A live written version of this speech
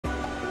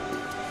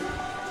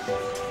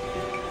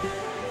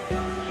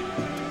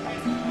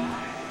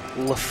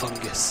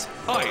Lafungus.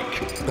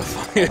 The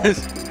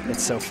fungus.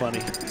 That's so funny.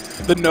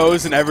 The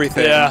nose and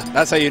everything. Yeah.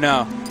 That's how you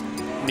know.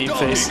 Meme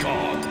face.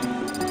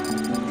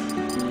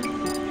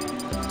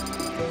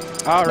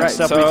 All right, Next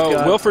up so we've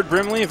got- Wilford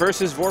Brimley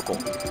versus Vorpal.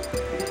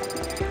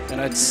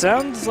 And it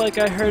sounds like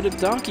I heard a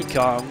Donkey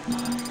Kong.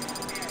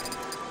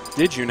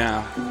 Did you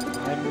now?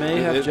 I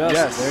may have just.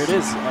 Yes. There it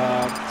is.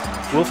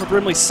 Wilford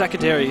Brimley's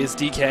secondary is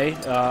DK,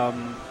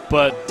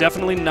 but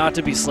definitely not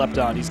to be slept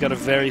on. He's got a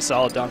very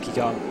solid Donkey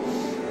Kong.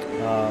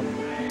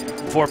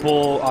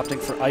 Vorpal opting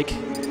for Ike.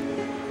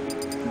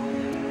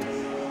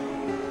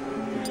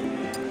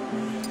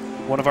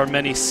 One of our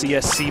many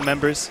CSC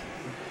members.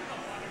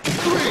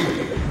 3,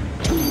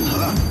 2,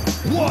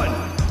 1,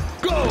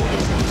 go!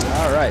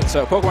 All right,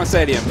 so Pokemon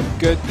Stadium,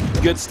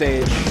 good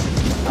stage.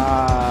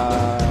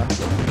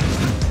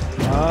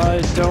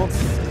 I don't.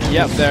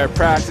 Yep, they're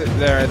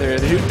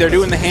they're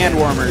doing the hand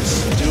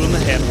warmers. Doing the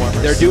hand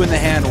warmers. They're doing the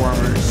hand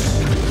warmers.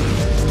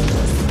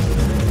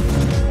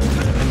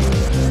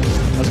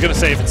 I was going to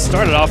say, if it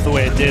started off the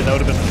way it did, that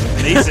would have been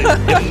amazing.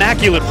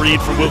 Immaculate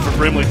read from Wilford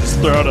Brimley, just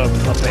throw out a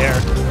bear.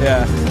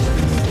 Yeah.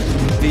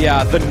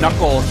 The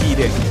knuckle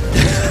heating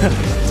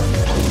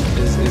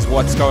is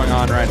what's going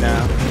on right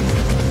now.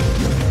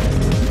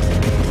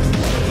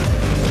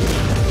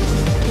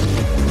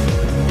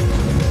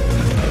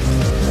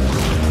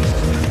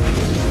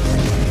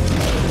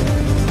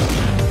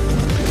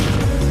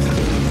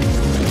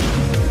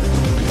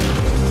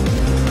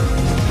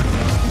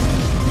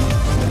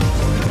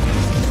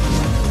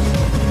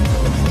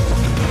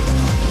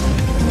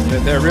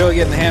 They're really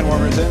getting the hand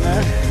warmers in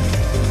there.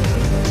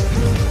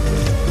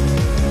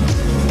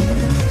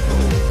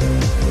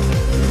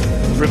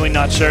 Brimley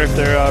not sure if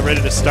they're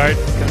ready to start.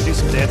 Gonna do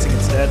some dancing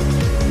instead.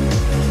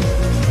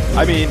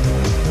 I mean,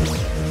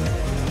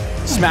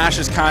 Smash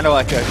is kind of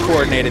like a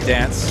coordinated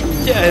dance.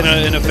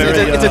 Yeah, in a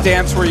very. It's a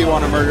dance where you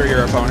want to murder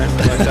your opponent,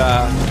 but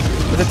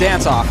with a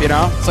dance off, you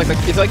know. It's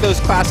like those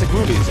classic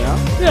movies, you know.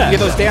 Yeah. You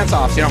get those dance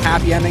offs, you know,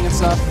 happy ending and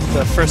stuff.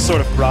 The first sort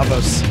of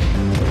Bravos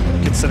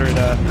considered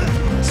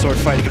sword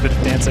fighting a bit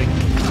of dancing.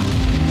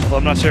 Well,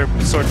 I'm not sure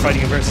sword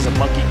fighting versus a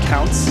monkey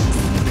counts.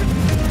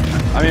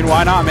 I mean,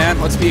 why not, man?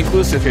 Let's be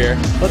inclusive here.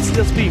 Let's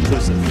be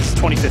inclusive. This is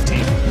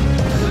 2015.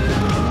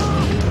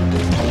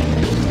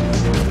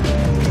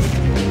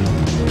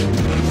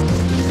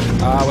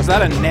 Was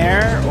that a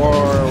Nair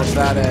or was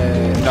that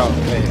a... No,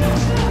 wait.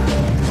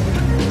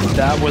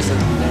 That was a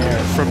Nair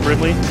from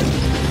Brimley.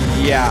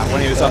 Yeah,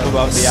 when he was up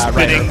above the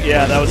spinning. right.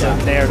 Yeah, that was a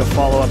Nair to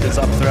follow up his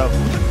up throw.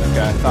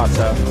 Okay, I thought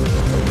so.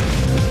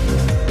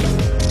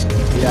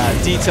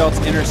 Yeah, D-tilt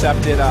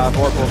intercepted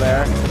Vorpal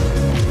there.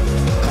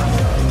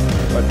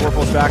 But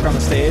Vorpal's back on the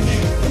stage.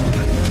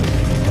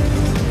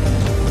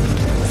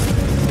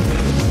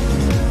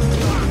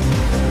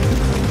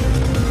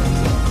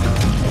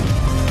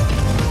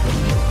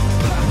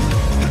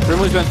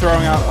 Brimley's been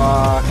throwing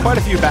out quite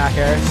a few back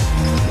airs.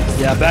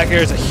 Yeah, back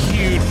air is a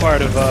huge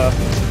part of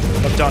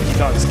Donkey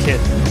Kong's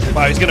kit.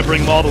 Wow, he's going to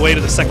bring him all the way to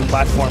the second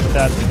platform with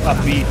that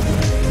up B.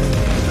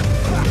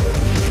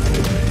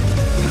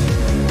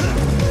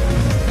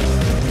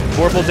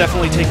 Vorpal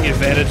definitely taking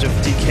advantage of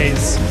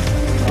DK's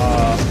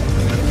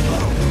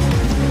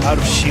out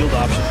of shield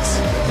options.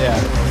 Yeah.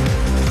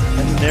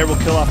 And Nair will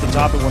kill off the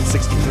top at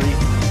 163.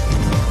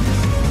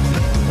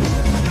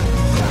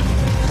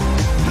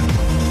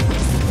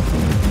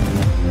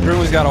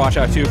 Brimley's got to watch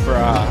out too for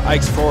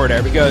Ike's forward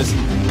air, because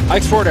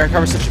Ike's forward air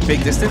covers such a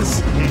big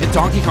distance, and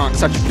Donkey Kong's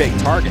such a big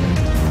target.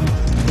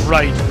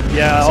 Right.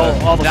 Yeah. So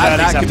all the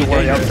fatties have to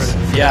worry out for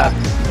it. Yeah.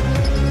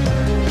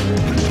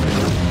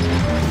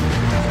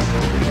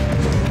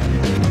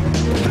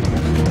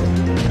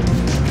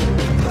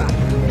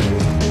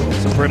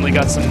 Brimley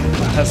has some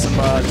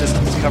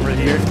distance covered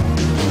here.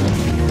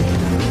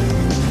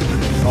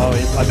 Oh,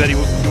 I bet he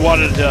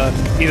wanted to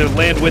either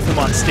land with him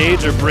on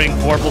stage or bring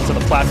Vorpal to the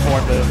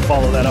platform to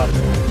follow that up.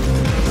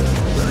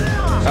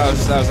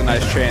 That was a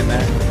nice chain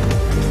there.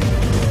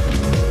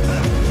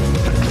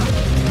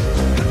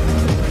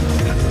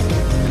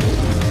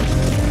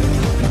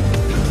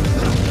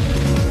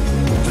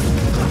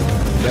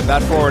 Yeah,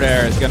 that forward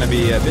air is going to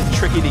be a bit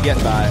tricky to get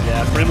by.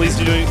 Yeah, Brimley's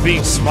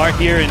being smart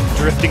here and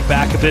drifting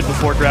back a bit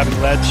before grabbing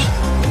ledge.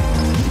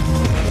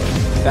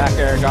 Back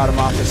air got him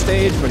off the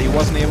stage, but he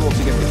wasn't able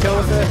to get the kill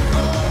with it.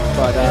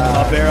 But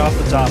up air off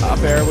the top. Up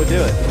air would do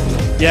it.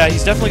 Yeah,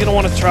 he's definitely going to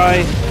want to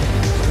try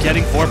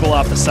getting Vorpal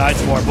off the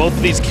sides more. Both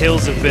of these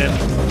kills have been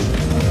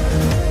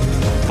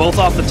both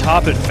off the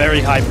top at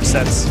very high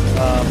percents.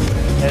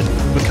 And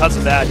because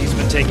of that, he's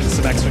been taking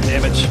some extra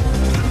damage.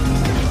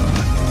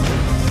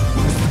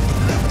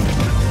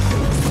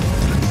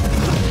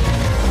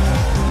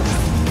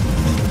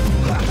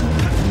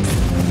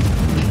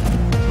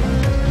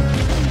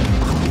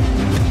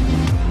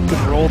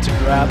 Roll to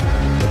grab.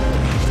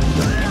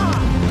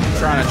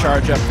 Trying to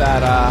charge up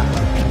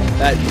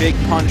that big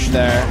punch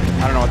there.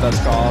 I don't know what that's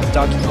called.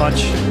 Donkey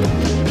punch.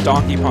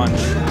 Donkey punch.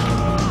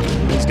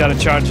 He's got to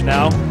charge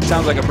now.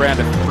 Sounds like a brand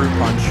of fruit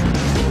punch.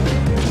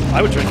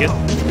 I would drink it.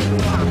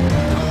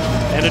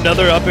 And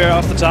another up air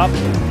off the top.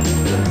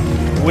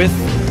 with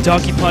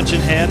Donkey Punch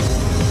in hand.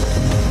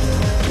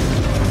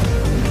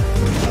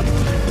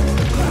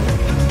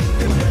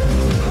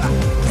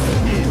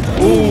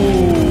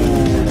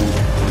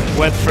 Ooh,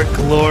 went for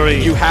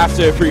glory. You have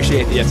to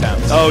appreciate the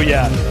attempt. Oh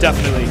yeah,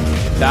 definitely.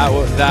 That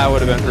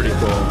would have been pretty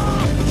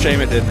cool.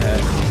 Shame it didn't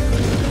hit.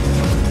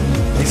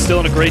 He's still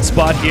in a great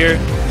spot here.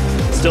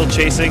 Still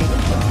chasing.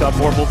 Got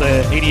Vorpal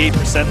to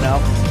 88% now.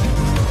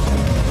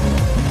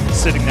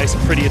 Sitting nice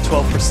and pretty at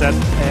 12%.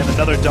 And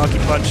another Donkey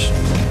Punch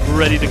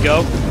ready to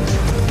go.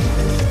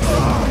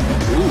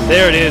 Ooh,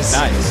 there it is.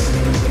 Nice.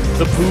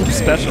 The poop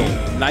special.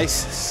 Nice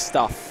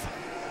stuff.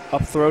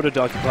 Up throw to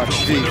Donkey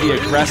Punch. The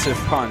aggressive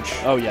punch.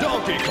 Oh yeah.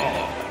 Donkey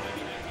Kong.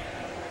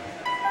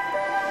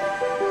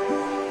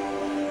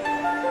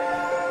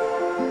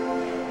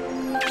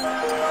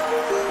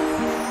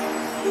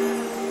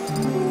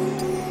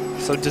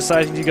 So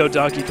deciding to go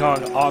Donkey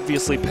Kong,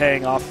 obviously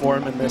paying off for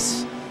him in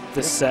this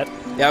set.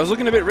 Yeah, I was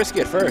looking a bit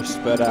risky at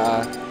first, but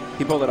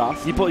he pulled it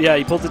off. He pulled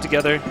it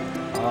together.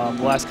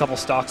 The last couple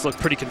stocks look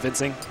pretty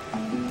convincing.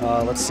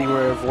 Let's see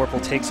where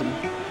Vorpal takes him.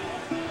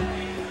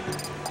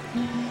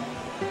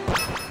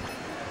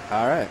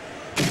 All right.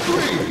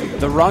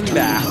 The run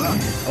back.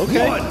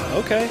 Okay.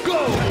 Okay.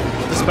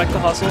 Respect the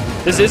hustle.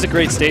 This is a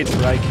great stage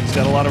for Ike. He's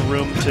got a lot of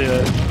room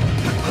to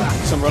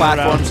some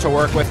platforms to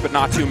work with, but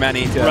not too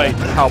many to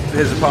help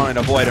his opponent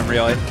avoid him,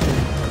 really.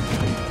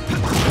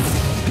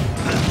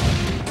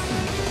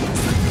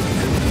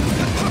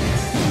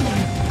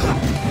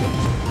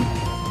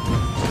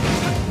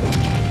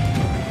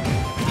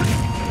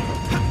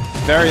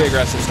 Very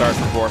aggressive start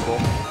from Vorpal.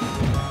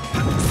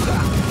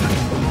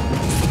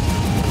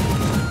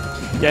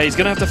 Yeah, he's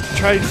going to have to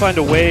try and find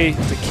a way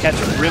to catch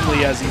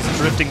Brimley as he's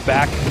drifting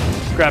back,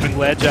 grabbing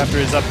ledge after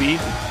his up B.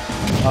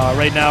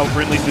 Right now,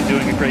 Brimley's been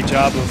doing a great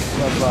job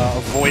of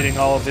avoiding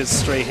all of his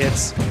stray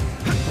hits.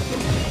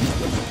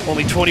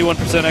 Only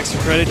 21% extra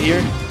credit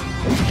here.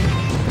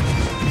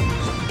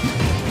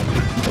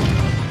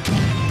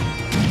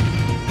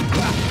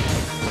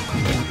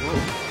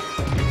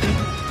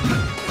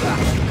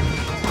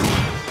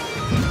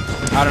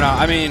 I don't know.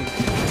 I mean,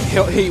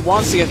 he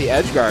wants to get the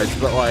edge guards,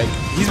 but like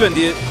he's been.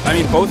 I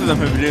mean, both of them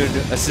have been doing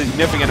a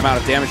significant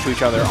amount of damage to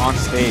each other on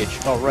stage.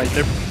 Oh right,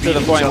 they're to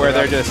the point where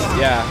they're just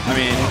I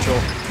mean,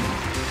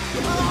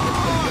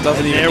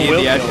 doesn't even need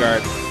the edge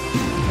guard.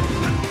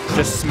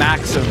 Just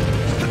smacks him,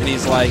 and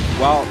he's like,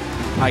 well,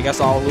 I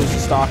guess I'll lose the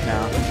stock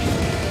now.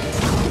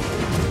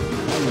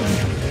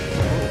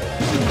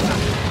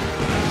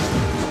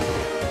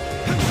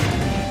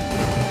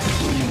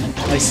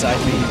 Nice side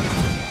B.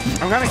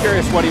 I'm kind of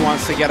curious what he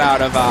wants to get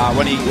out of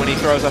when he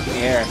throws up in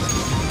the air.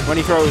 When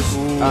he throws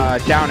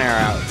down air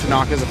out to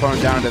knock his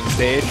opponent down into the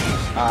stage,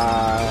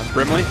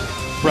 Brimley.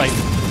 Right.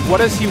 What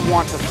does he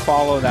want to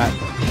follow that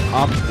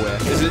up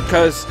with? Is it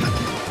because,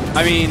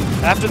 I mean,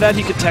 after that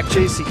he could tech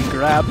chase, he can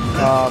grab.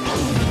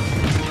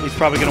 He's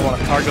probably going to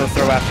want a cargo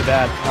throw after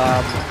that.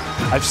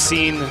 I've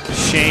seen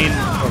Shane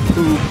or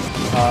Pooh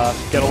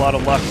get a lot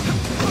of luck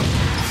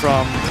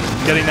from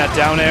getting that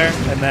down air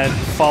and then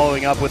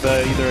following up with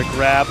either a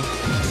grab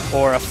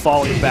or a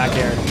falling back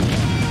air.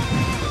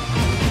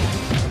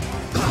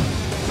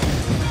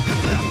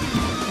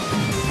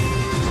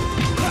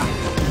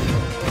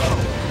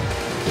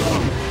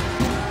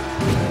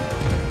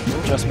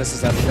 Just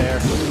misses that fair.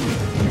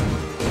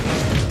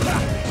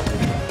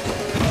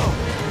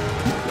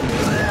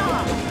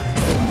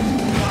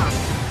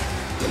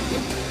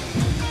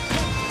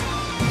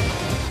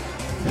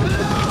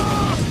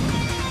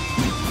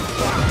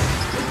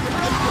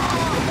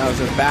 That was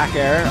a back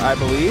air, I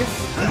believe.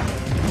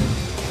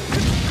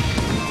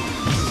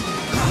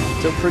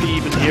 Still pretty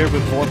even here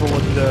with Vorpal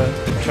looking to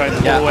try and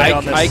pull away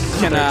on this. Ike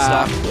can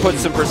put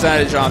some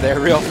percentage on there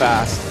real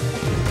fast.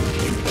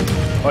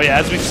 Oh yeah,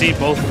 as we've seen,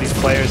 both of these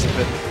players have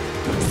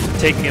been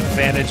taking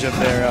advantage of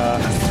their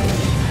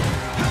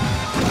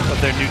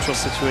neutral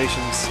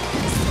situations.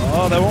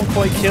 Oh, that won't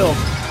quite kill.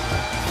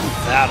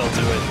 That'll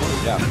do it.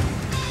 Yeah.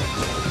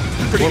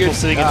 Pretty Vorpal good.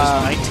 Sitting at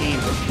just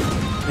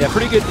 19. Yeah,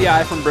 pretty good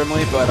DI from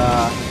Brimley, but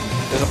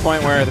there's a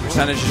point where the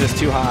percentage is just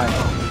too high.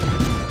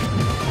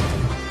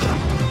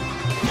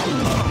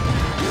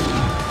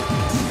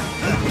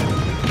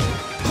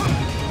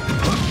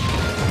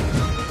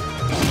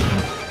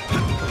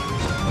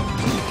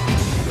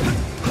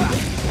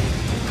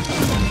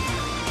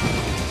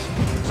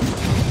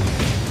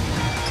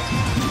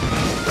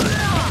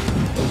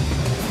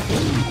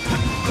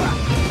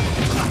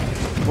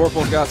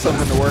 Vorpal's got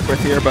something to work with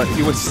here, but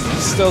he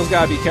still's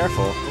got to be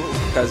careful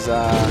because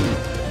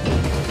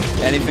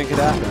anything could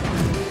happen.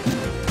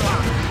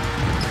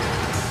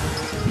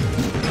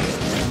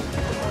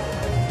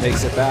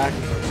 Takes it back.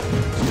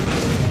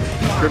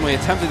 Brimley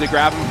attempted to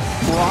grab him.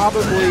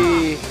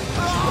 Probably,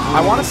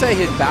 I want to say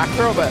his back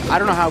throw, but I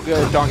don't know how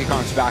good Donkey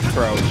Kong's back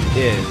throw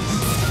is.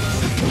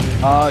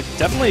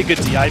 Definitely a good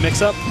DI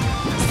mix-up,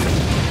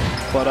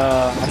 but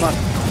I'm not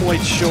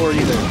quite sure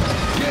either.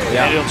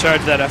 And he'll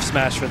charge that F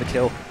smash for the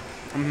kill.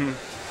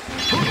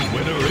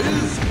 Winner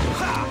is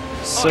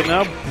So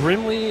now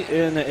Brimley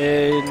in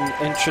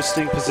an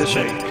interesting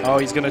position. Oh,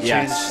 he's going to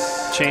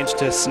change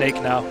to Snake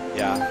now.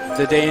 Yeah,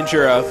 the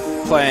danger of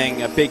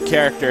playing a big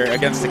character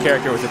against a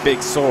character with a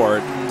big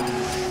sword.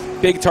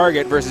 Big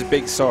target versus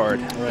big sword.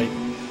 Right.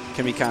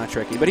 Can be kind of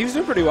tricky, but he was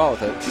doing pretty well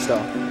with it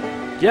still.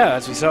 Yeah,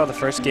 as we saw in the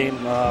first game,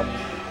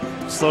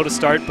 slow to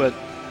start, but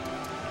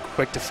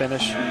quick to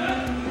finish.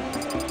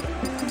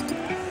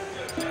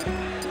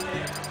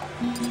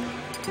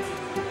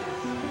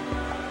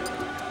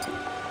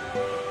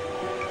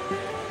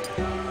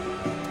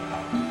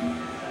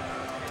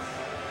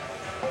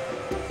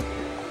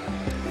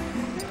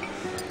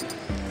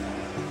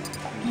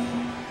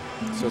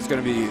 So it's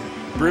going to be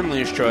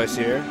Brimley's choice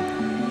here.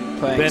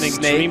 Playing Banning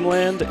Snake.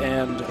 Dreamland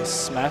and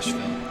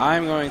Smashville.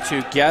 I'm going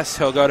to guess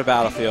he'll go to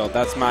Battlefield.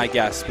 That's my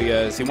guess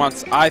because he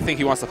wants. I think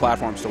he wants the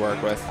platforms to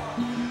work with.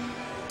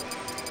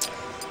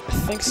 I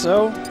think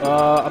so.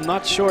 I'm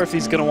not sure if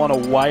he's going to want a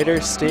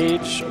wider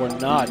stage or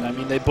not. I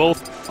mean, they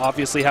both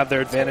obviously have their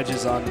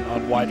advantages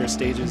on wider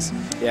stages.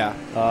 Yeah.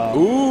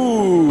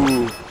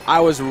 Ooh, I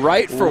was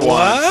right for once.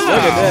 Wow.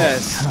 Look at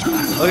this.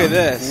 Look at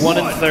this. 1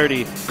 in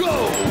 30.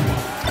 Go!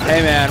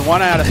 Hey man,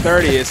 1 out of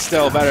 30 is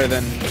still better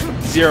than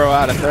 0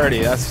 out of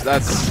 30. That's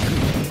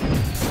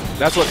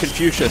what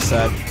Confucius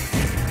said.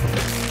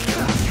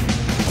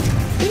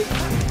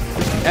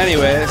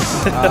 Anyways,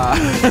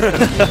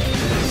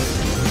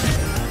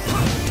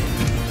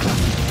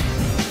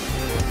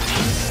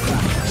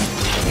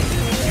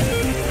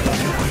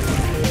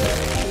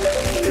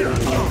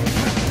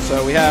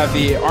 so we have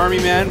the Army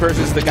Man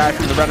versus the guy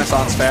from the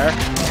Renaissance Fair,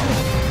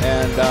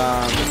 and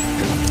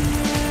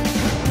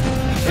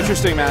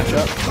interesting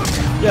matchup.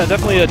 Yeah,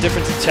 definitely a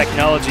difference in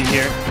technology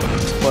here,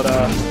 but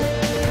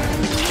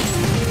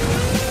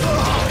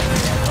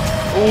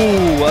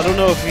ooh, I don't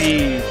know if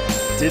he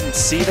didn't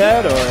see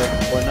that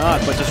or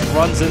not, but just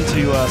runs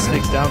into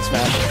Snake's down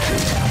smash.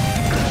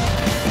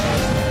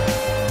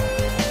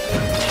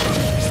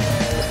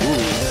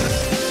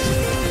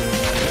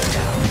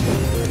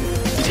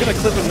 He's gonna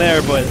clip him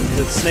there, but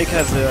the Snake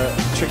has a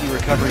tricky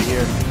recovery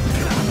here,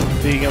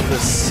 being able to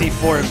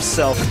C4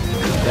 himself.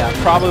 Yeah,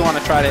 probably want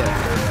to try to.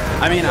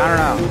 I mean, I don't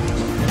know.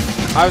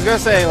 I was gonna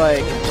say,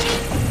 like,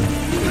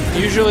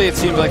 usually it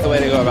seems like the way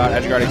to go about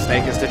edge guarding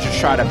Snake is to just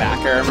try to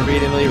back air him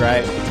immediately,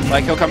 right?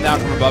 Like, he'll come down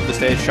from above the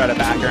stage, try to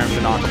back air him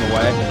to knock him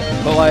away.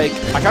 But, like,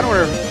 I kind of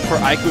wonder for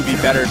Ike would be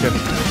better to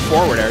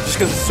forward air just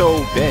because it's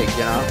so big, you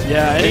know?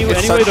 Yeah, any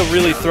way to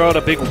really throw out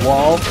a big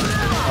wall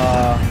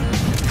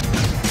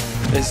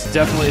is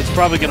definitely, it's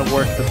probably going to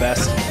work the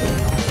best.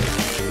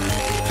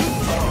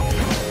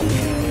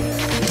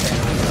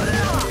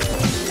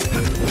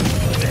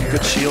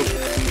 Good shield.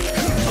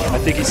 I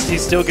think he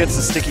still gets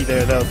the sticky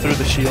there, though, through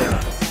the shield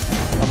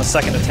on the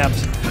second attempt.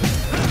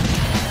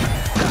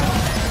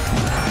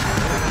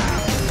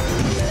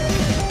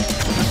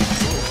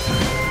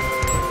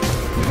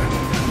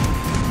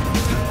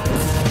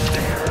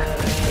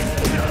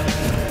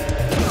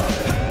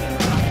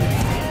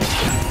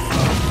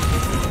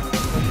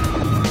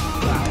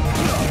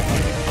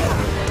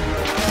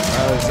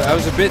 That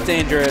was a bit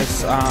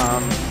dangerous.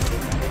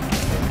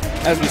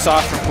 As we saw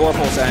from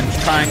Vorpal's end,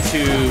 trying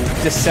to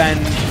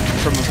descend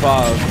from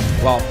above.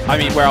 Well, I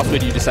mean, where else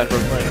would you descend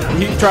from?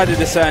 He tried to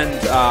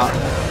descend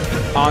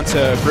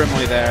onto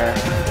Brimley there.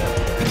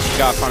 He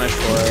got punished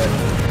for it.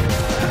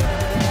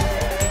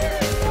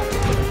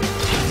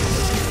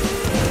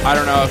 I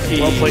don't know if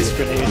he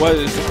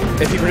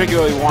if he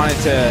particularly wanted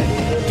to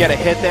get a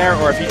hit there,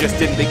 or if he just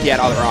didn't think he had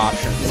other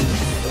options.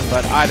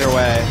 But either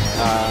way,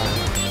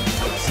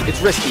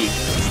 it's risky.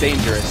 It's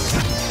dangerous.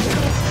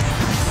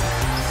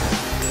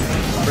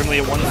 Brimley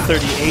at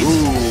 138.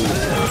 Ooh,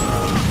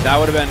 that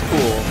would have been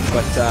cool,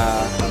 but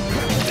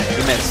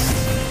he missed.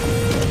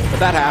 But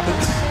that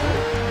happens.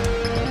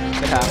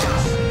 It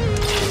happens.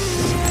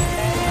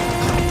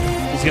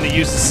 He's going to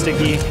use the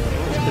sticky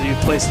that he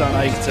placed on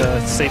Ike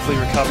to safely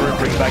recover and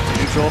bring it back to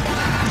neutral.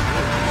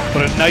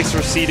 But a nice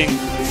receding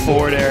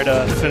forward air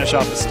to finish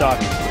off the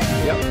stock.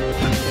 Yep.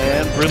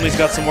 And Brimley's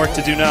got some work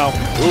to do now.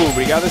 Ooh,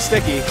 we got the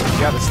sticky. We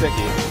got the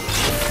sticky.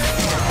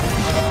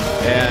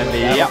 And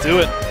that'll do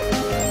it.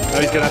 Now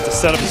he's going to have to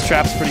set up his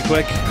traps pretty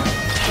quick.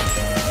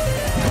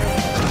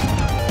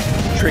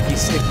 Tricky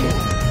sticky.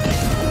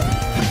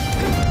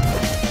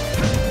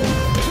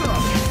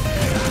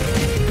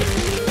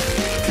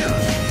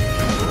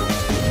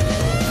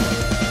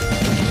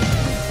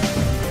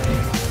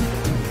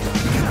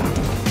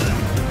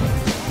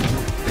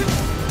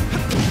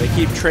 They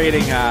keep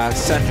trading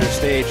center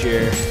stage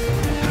here.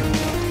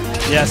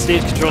 Yeah,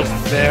 stage control is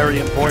very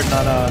important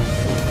on a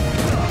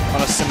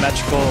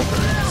symmetrical,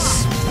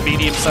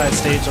 medium-sized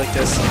stage like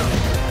this.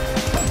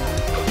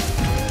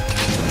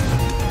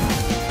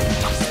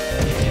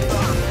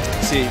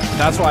 See,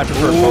 that's why I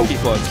prefer pokey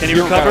floats. Can he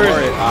recover?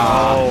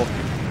 Oh.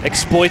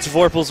 Exploits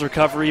Vorpal's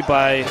recovery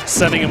by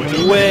sending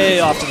him way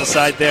off to the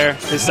side there.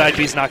 His side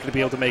B's not going to be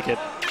able to make it.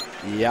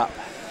 Yep.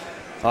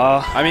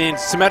 I mean,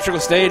 symmetrical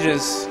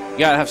stages, you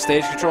gotta have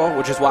stage control,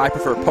 which is why I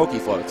prefer pokey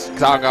floats,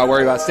 because I don't gotta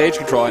worry about stage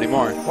control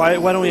anymore. Why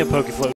don't we have pokey float?